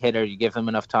Major League hitter, you give him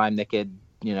enough time, they could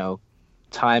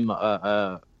time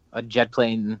a jet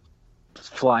plane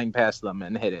flying past them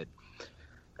and hit it.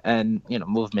 And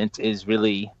movement is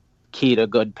really key to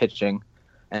good pitching.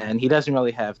 And he doesn't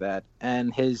really have that.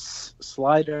 And his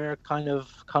slider kind of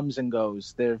comes and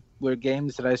goes. There were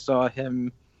games that I saw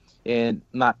him in,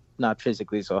 not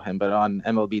physically saw him, but on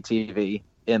MLB TV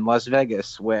in Las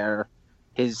Vegas, where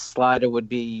his slider would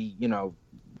be,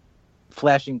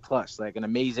 flashing plus, like an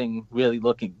amazing, really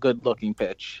good looking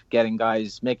pitch, making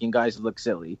guys look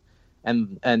silly.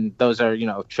 And those are,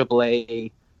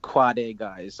 AAA, quad A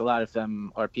guys. A lot of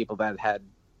them are people that had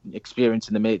experience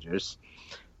in the majors.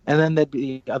 And then there'd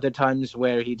be other times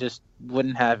where he just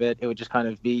wouldn't have it. It would just kind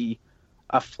of be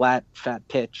a flat, fat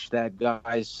pitch that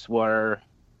guys were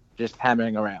just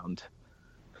hammering around.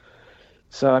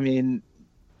 So, I mean,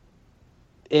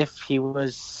 if he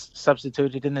was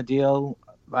substituted in the deal,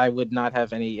 I would not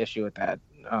have any issue with that.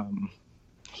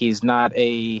 He's not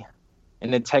an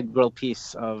integral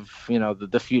piece of,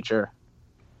 the future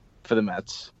for the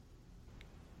Mets.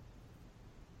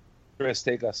 Chris,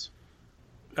 take us.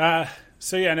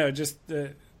 So yeah, no, just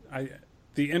the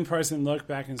in-person look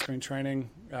back in spring training.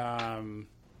 I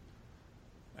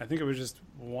think it was just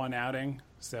one outing.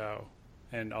 So,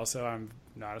 and also I'm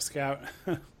not a scout,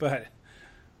 but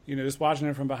just watching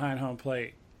it from behind home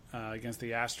plate against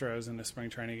the Astros in the spring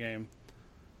training game.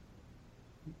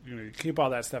 You keep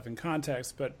all that stuff in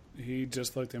context, but he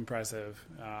just looked impressive.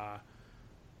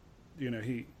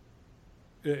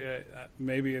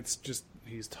 Maybe it's just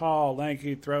he's tall,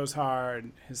 lanky, throws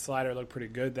hard. His slider looked pretty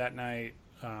good that night.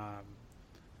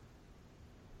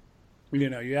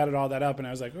 You added all that up, and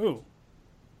I was like, ooh,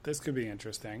 this could be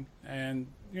interesting. And,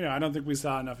 I don't think we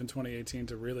saw enough in 2018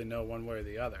 to really know one way or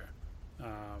the other.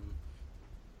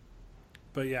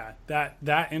 But, yeah,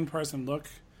 that in-person look,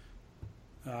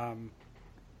 I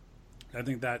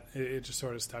think that it just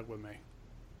sort of stuck with me.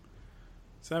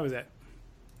 So that was it.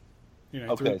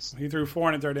 Okay. He threw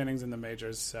 4 1/3 innings in the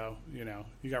majors, so you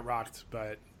got rocked,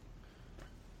 but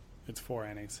it's 4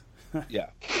 innings. Yeah.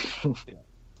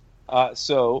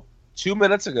 So 2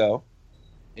 minutes ago,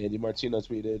 Andy Martino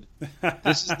tweeted,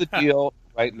 "This is the deal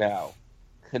right now: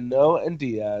 Cano and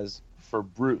Diaz for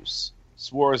Bruce,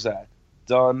 Swarzak,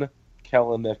 Dunn,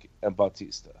 Kelenic, and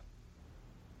Bautista."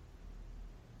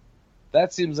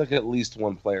 That seems like at least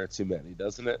one player too many,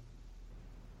 doesn't it?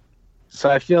 So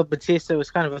I feel Bautista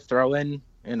was kind of a throw-in.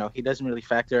 He doesn't really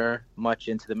factor much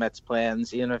into the Mets'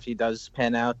 plans. Even if he does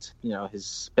pan out,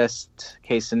 his best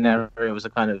case scenario was a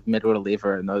kind of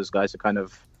mid-reliever, and those guys are kind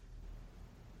of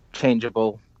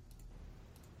changeable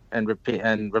and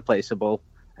replaceable.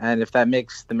 And if that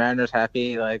makes the Mariners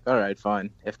happy, like, all right, fine.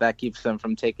 If that keeps them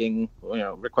from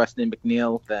requesting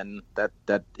McNeil, then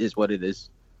that is what it is.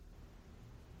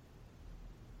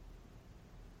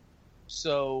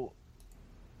 So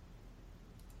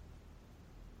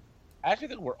I actually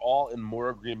think we're all in more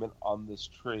agreement on this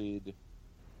trade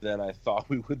than I thought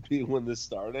we would be when this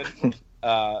started,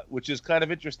 which is kind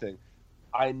of interesting.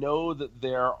 I know that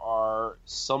there are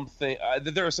some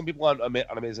people on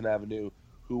Amazing Avenue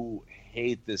who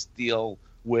hate this deal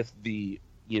with the,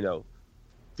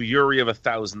 fury of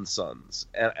 1,000 suns,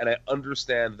 and I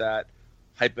understand that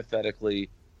hypothetically,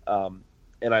 and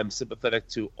I'm sympathetic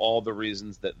to all the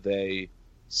reasons that they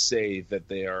say that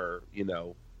they are,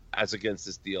 as against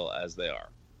this deal as they are.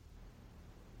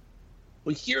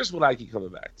 But here's what I keep coming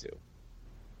back to.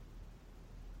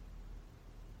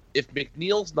 If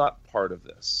McNeil's not part of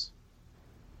this,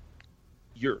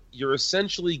 you're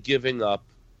essentially giving up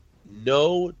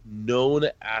no known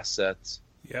assets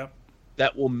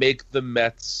that will make the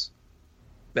Mets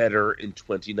better in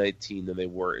 2019 than they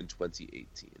were in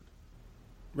 2018.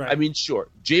 Right. I mean, sure,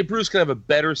 Jay Bruce can have a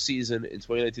better season in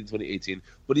 2019, 2018,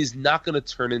 but he's not going to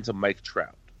turn into Mike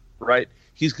Trout, right?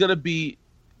 He's going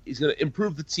to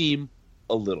improve the team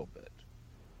a little bit.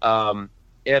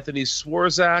 Anthony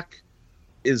Swarzak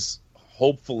is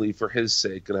hopefully, for his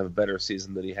sake, going to have a better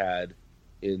season than he had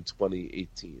in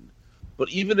 2018. But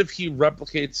even if he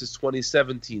replicates his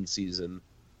 2017 season,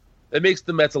 it makes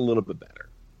the Mets a little bit better.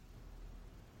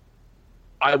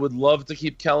 I would love to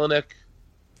keep Kelenic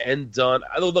and Dunn.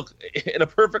 Look, in a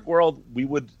perfect world, we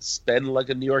would spend like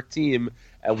a New York team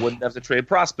and wouldn't have to trade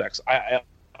prospects. I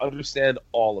understand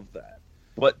all of that.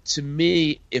 But to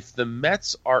me, if the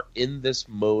Mets are in this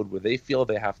mode where they feel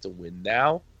they have to win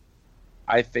now,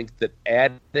 I think that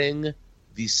adding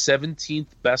the 17th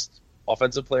best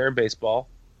offensive player in baseball,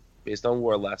 based on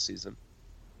WAR last season,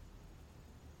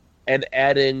 and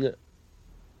adding,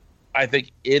 I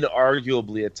think,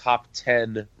 inarguably a top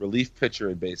 10 relief pitcher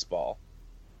in baseball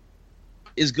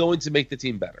is going to make the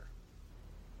team better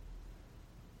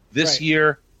this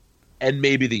year and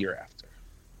maybe the year after.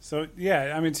 So,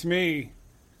 yeah, I mean, to me,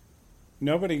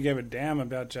 nobody gave a damn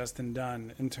about Justin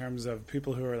Dunn in terms of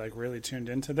people who are, like, really tuned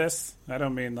into this. I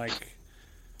don't mean, like,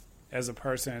 as a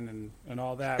person and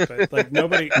all that, but, like,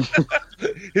 nobody...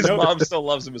 His mom still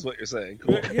loves him is what you're saying.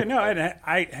 Cool. Yeah, no,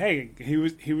 he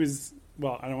was,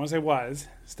 well, I don't want to say was,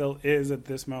 still is at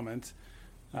this moment,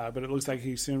 but it looks like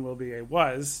he soon will be a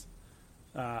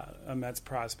Mets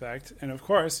prospect. And, of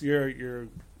course, you're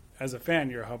as a fan,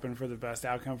 you're hoping for the best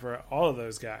outcome for all of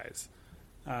those guys.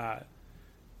 But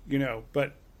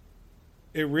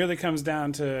it really comes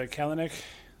down to Kelenic,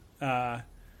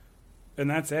 and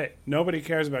that's it. Nobody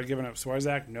cares about giving up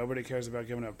Swarzak. Nobody cares about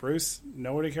giving up Bruce.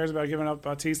 Nobody cares about giving up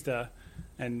Bautista.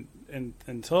 And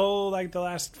until like the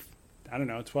last,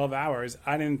 12 hours,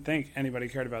 I didn't think anybody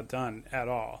cared about Dunn at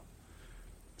all.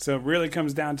 So it really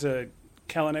comes down to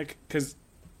Kelenic because,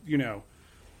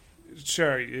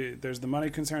 sure, there's the money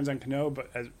concerns on Cano, but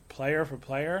as player for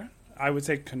player, I would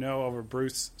take Cano over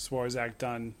Bruce, Swarzak,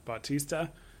 Dunn,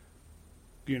 Bautista.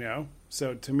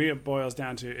 So to me it boils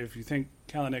down to if you think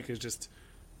Kelenic is just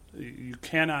you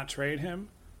cannot trade him,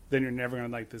 then you're never going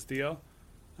to like this deal.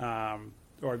 Or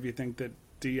if you think that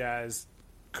Diaz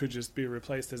could just be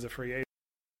replaced as a free agent.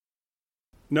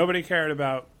 Nobody cared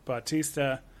about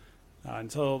Bautista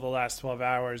until the last 12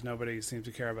 hours. Nobody seemed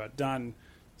to care about Dunn.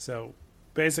 So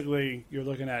basically you're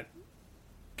looking at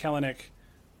Kelenic.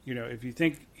 If you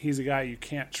think he's a guy you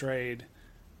can't trade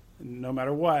no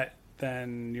matter what,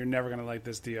 then you're never going to like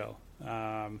this deal.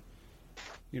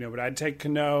 But I'd take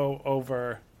Cano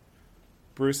over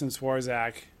Bruce and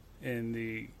Swarzak in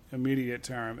the immediate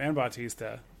term, and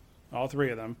Bautista, all three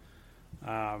of them.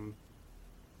 And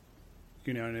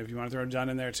if you want to throw Dunn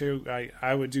in there too,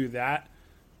 I would do that.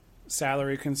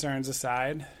 Salary concerns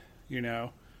aside, I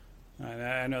know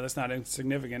that's not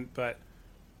insignificant, but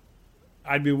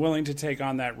I'd be willing to take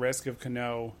on that risk of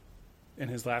Cano in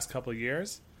his last couple of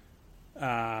years.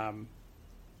 And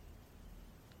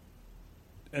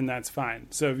that's fine.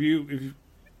 So if you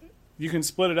can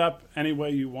split it up any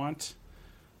way you want,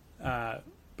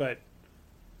 but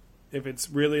if it's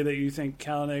really that you think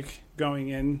Kelenic going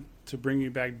in to bring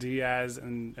you back Diaz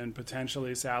and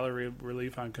potentially salary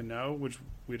relief on Cano, which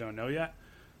we don't know yet,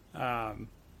 I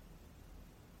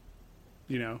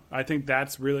think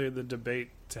that's really the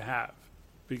debate to have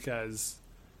because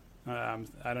I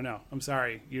don't know. I'm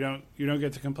sorry, you don't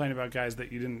get to complain about guys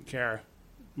that you didn't care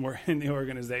were in the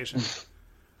organization.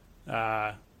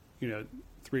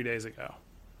 3 days ago.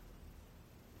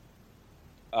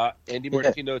 Andy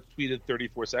Martino tweeted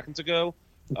 34 seconds ago,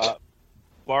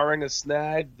 barring a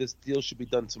snag, this deal should be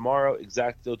done tomorrow.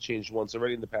 Exact deal changed once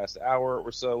already in the past hour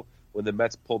or so when the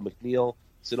Mets pulled McNeil,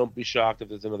 so don't be shocked if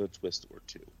there's another twist or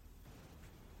two.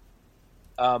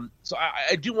 So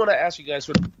I do want to ask you guys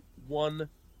sort of one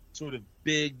sort of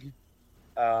big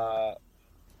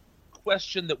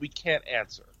question that we can't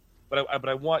answer, but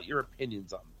I want your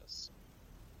opinions on this.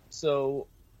 So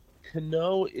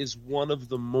Cano is one of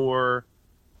the more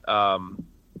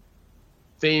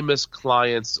famous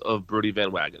clients of Brodie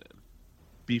Van Wagenen.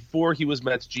 Before he was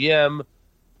Mets GM,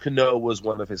 Cano was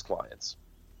one of his clients.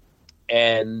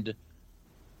 And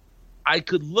I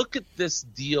could look at this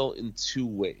deal in two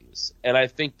ways. And I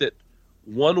think that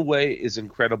one way is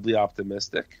incredibly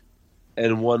optimistic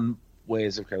and one way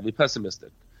is incredibly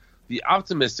pessimistic. The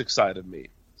optimistic side of me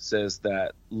says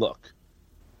that, look,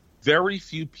 very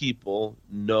few people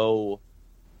know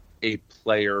a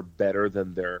player better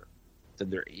than their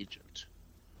agent,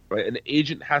 right? An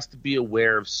agent has to be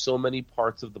aware of so many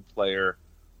parts of the player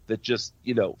that just,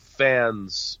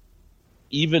 fans,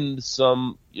 even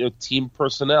some, team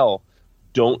personnel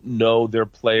don't know their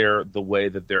player the way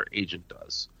that their agent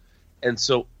does. And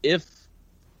so if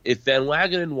Van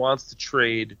Wagenen wants to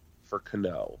trade for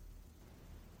Cano,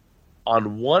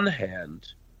 on one hand,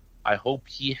 I hope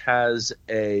he has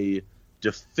a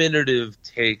definitive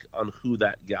take on who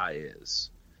that guy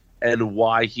is and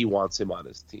why he wants him on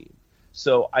his team.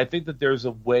 So I think that there's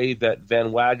a way that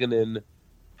Van Wagenen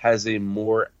has a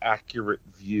more accurate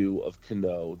view of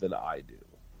Cano than I do.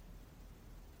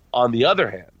 On the other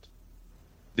hand,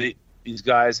 these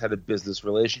guys had a business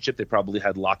relationship. They probably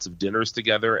had lots of dinners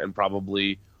together and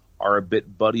probably are a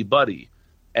bit buddy-buddy.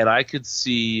 And I could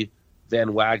see Van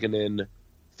Wagenen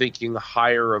thinking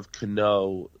higher of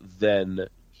Cano than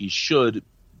he should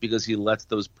because he lets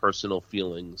those personal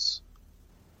feelings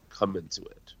come into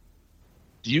it.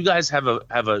 Do you guys have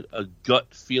a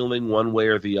gut feeling one way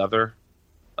or the other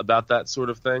about that sort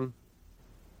of thing?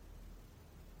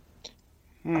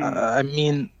 I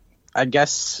mean, I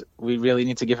guess we really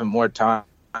need to give him more time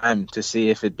to see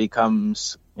if it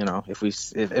becomes,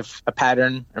 if a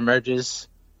pattern emerges.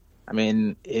 I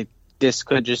mean, this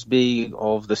could just be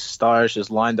all of the stars just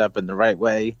lined up in the right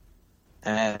way.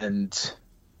 And,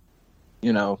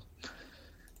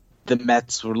 the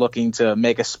Mets were looking to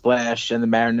make a splash and the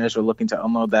Mariners were looking to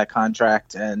unload that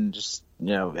contract and just,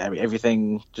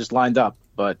 everything just lined up.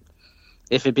 But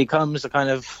if it becomes a kind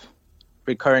of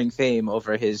recurring theme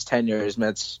over his tenure as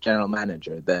Mets general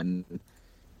manager, then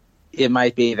it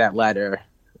might be that latter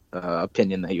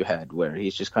opinion that you had, where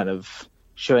he's just kind of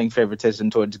showing favoritism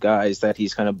towards guys that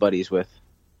he's kind of buddies with.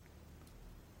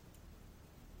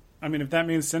 I mean, if that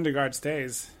means Syndergaard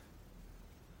stays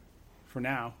for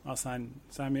now, I'll sign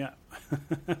me up.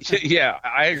 Yeah,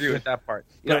 I agree with that part.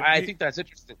 I think that's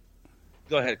interesting.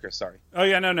 Go ahead, Chris. Sorry. Oh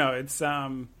yeah, no. It's I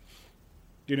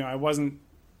wasn't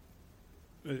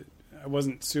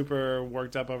super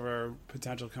worked up over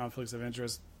potential conflicts of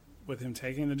interest with him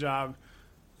taking the job.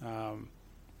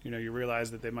 You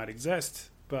realize that they might exist,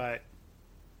 but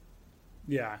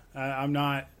yeah, I'm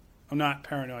not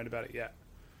paranoid about it yet.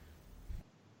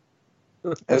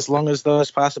 As long as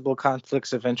those possible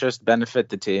conflicts of interest benefit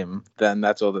the team, then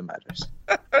that's all that matters.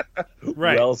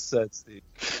 Right. Well said, Steve.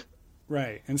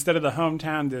 Right. Instead of the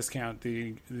hometown discount,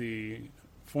 the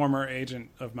former agent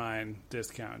of mine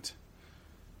discount.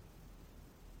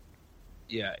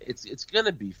 Yeah, it's going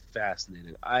to be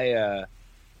fascinating. I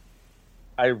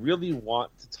really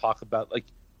want to talk about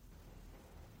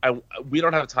we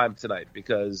don't have time tonight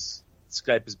because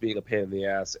Skype is being a pain in the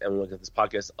ass, and we're going to get this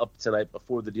podcast up tonight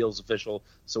before the deal is official,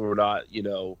 so we're not,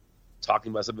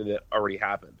 talking about something that already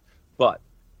happened. But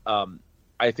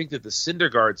I think that the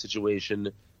Syndergaard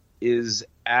situation is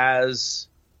as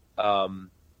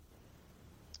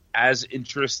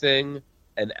interesting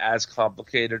and as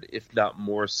complicated, if not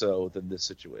more so, than this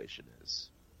situation is.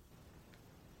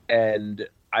 And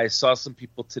I saw some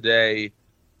people today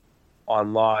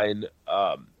online,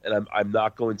 and I'm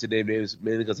not going to name names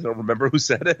mainly because I don't remember who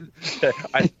said it.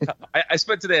 I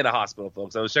spent today in a hospital,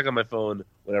 folks. I was checking my phone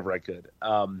whenever I could.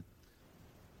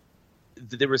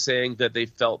 They were saying that they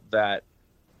felt that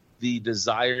the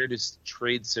desire to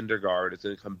trade Syndergaard is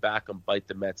going to come back and bite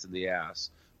the Mets in the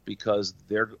ass because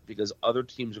other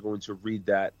teams are going to read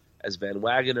that as Van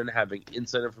Wagenen having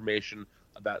inside information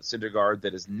about Syndergaard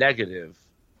that is negative.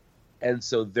 And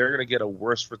so they're going to get a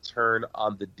worse return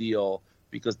on the deal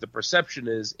because the perception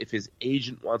is if his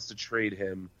agent wants to trade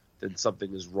him, then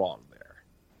something is wrong there.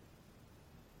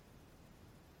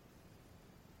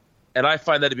 And I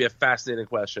find that to be a fascinating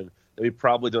question that we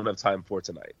probably don't have time for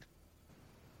tonight.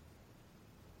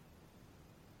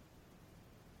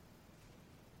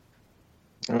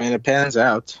 I mean, it pans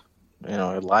out.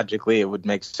 Logically, it would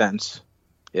make sense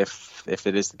if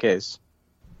it is the case.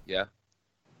 Yeah.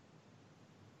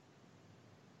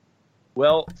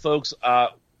 Well, folks,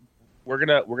 we're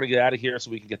gonna get out of here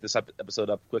so we can get this episode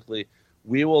up quickly.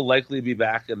 We will likely be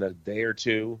back in a day or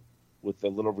two with a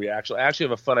little reaction. I actually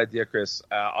have a fun idea, Chris.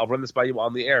 I'll run this by you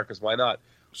on the air because why not?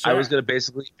 I was going to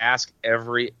basically ask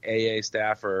every AA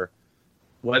staffer,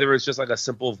 whether it's just like a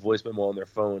simple voice memo on their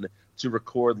phone, to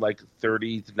record like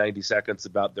 30 to 90 seconds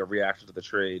about their reaction to the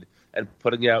trade and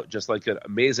putting out just like an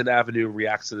Amazing Avenue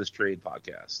reacts to this trade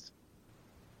podcast.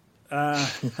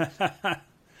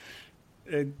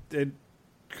 It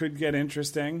could get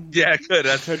interesting. Yeah, it could.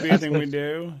 That could be a thing we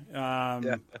do.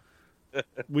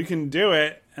 We can do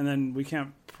it, and then we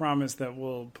can't promise that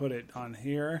we'll put it on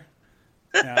here.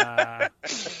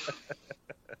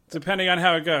 Depending on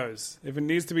how it goes. If it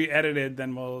needs to be edited,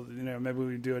 then we'll, maybe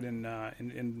we do it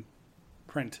in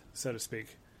print, so to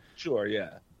speak. Sure,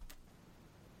 yeah.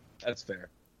 That's fair.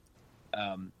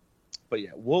 But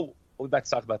yeah, we'll be back to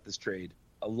talk about this trade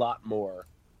a lot more,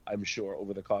 I'm sure,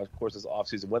 over the course of this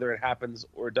offseason, whether it happens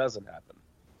or it doesn't happen.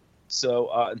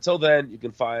 So until then, you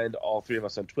can find all three of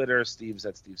us on Twitter. Steve's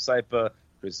at Steve Sypa.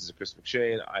 Chris is at Chris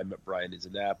McShane. I'm at Brian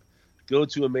Izanap. Go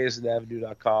to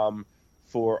AmazingAvenue.com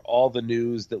for all the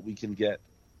news that we can get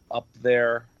up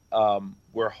there.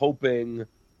 We're hoping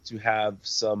to have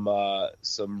some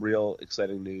real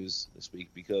exciting news this week,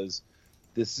 because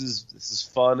this is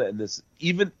fun, and this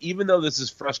even though this is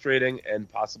frustrating and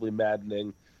possibly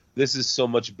maddening, this is so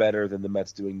much better than the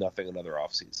Mets doing nothing another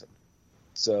offseason.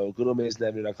 So go to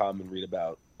AmazingAvenue.com and read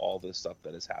about all this stuff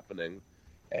that is happening.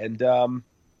 And we'll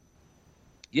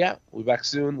be back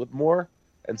soon with more.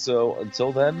 And so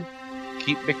until then,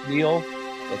 keep McNeil.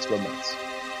 Let's go Mets.